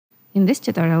In this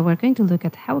tutorial, we're going to look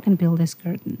at how we can build these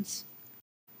curtains.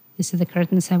 These are the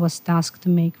curtains I was tasked to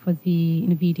make for the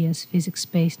NVIDIA's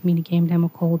physics-based minigame demo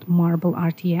called Marble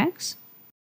RTX.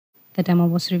 The demo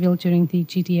was revealed during the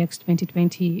GTX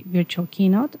 2020 virtual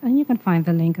keynote, and you can find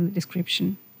the link in the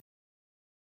description.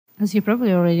 As you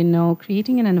probably already know,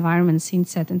 creating an environment scene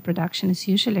set in production is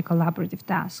usually a collaborative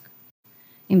task.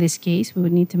 In this case, we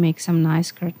would need to make some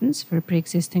nice curtains for a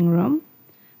pre-existing room.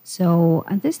 So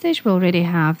at this stage, we already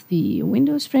have the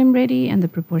windows frame ready and the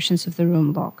proportions of the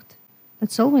room locked.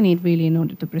 That's all we need really in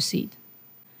order to proceed.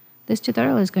 This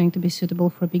tutorial is going to be suitable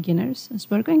for beginners, as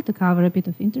we're going to cover a bit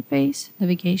of interface,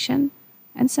 navigation,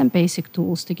 and some basic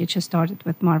tools to get you started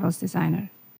with Marvel's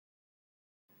Designer.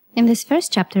 In this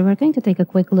first chapter, we're going to take a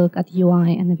quick look at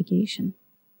UI and navigation.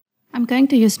 I'm going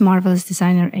to use Marvel's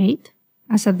Designer 8,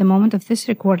 as at the moment of this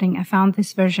recording, I found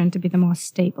this version to be the most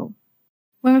stable.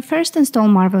 When we first install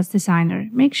Marvel's Designer,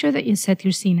 make sure that you set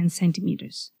your scene in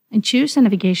centimeters and choose a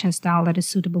navigation style that is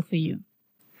suitable for you.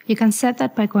 You can set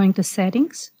that by going to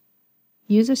Settings,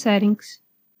 User Settings,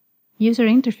 User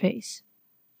Interface,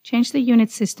 change the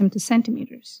unit system to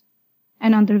centimeters,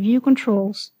 and under View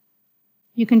Controls,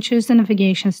 you can choose the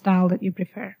navigation style that you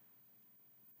prefer.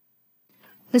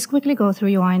 Let's quickly go through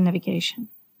UI and navigation.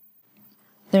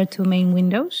 There are two main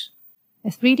windows. A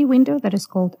 3D window that is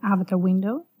called Avatar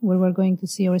Window, where we're going to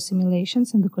see our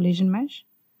simulations in the collision mesh,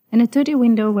 and a 2D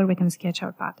window where we can sketch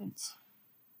our patterns.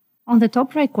 On the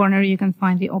top right corner, you can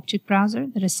find the object browser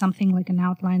that is something like an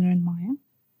outliner in Maya.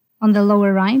 On the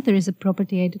lower right, there is a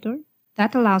property editor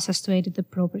that allows us to edit the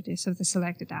properties of the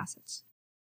selected assets.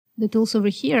 The tools over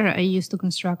here are used to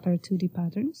construct our 2D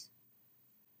patterns,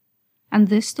 and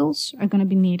these tools are going to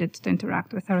be needed to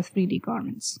interact with our 3D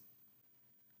garments.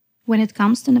 When it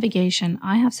comes to navigation,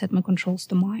 I have set my controls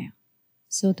to Maya.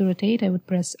 So to rotate, I would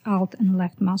press Alt and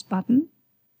left mouse button.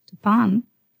 To pan,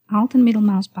 Alt and middle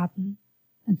mouse button.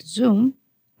 And to zoom,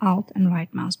 Alt and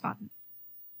right mouse button.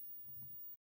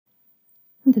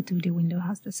 And the 2D window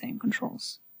has the same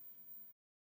controls.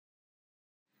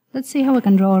 Let's see how we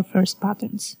can draw our first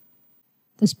patterns.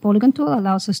 This Polygon Tool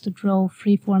allows us to draw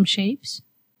freeform shapes.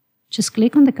 Just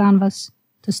click on the canvas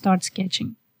to start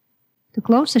sketching. To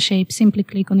close a shape, simply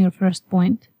click on your first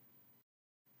point.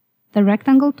 The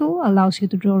Rectangle tool allows you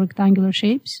to draw rectangular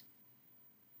shapes.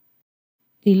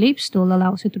 The Ellipse tool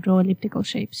allows you to draw elliptical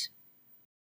shapes.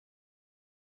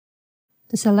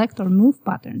 To select or move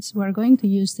patterns, we are going to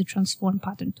use the Transform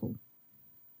Pattern tool.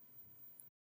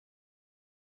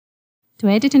 To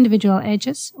edit individual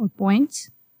edges or points,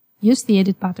 use the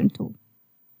Edit Pattern tool.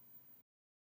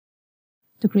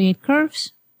 To create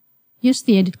curves, use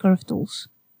the Edit Curve tools.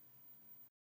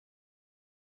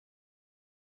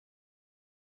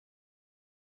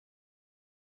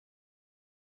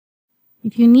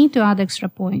 If you need to add extra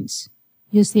points,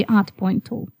 use the Add Point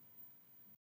tool.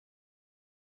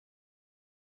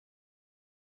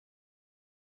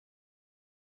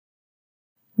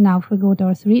 Now if we go to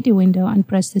our 3D window and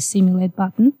press the Simulate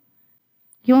button,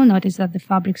 you'll notice that the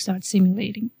fabric starts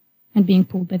simulating and being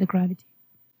pulled by the gravity.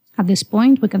 At this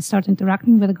point, we can start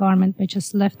interacting with the garment by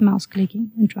just left mouse clicking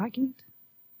and dragging it.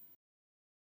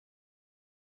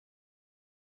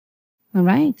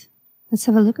 Alright, let's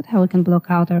have a look at how we can block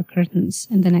out our curtains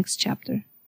in the next chapter.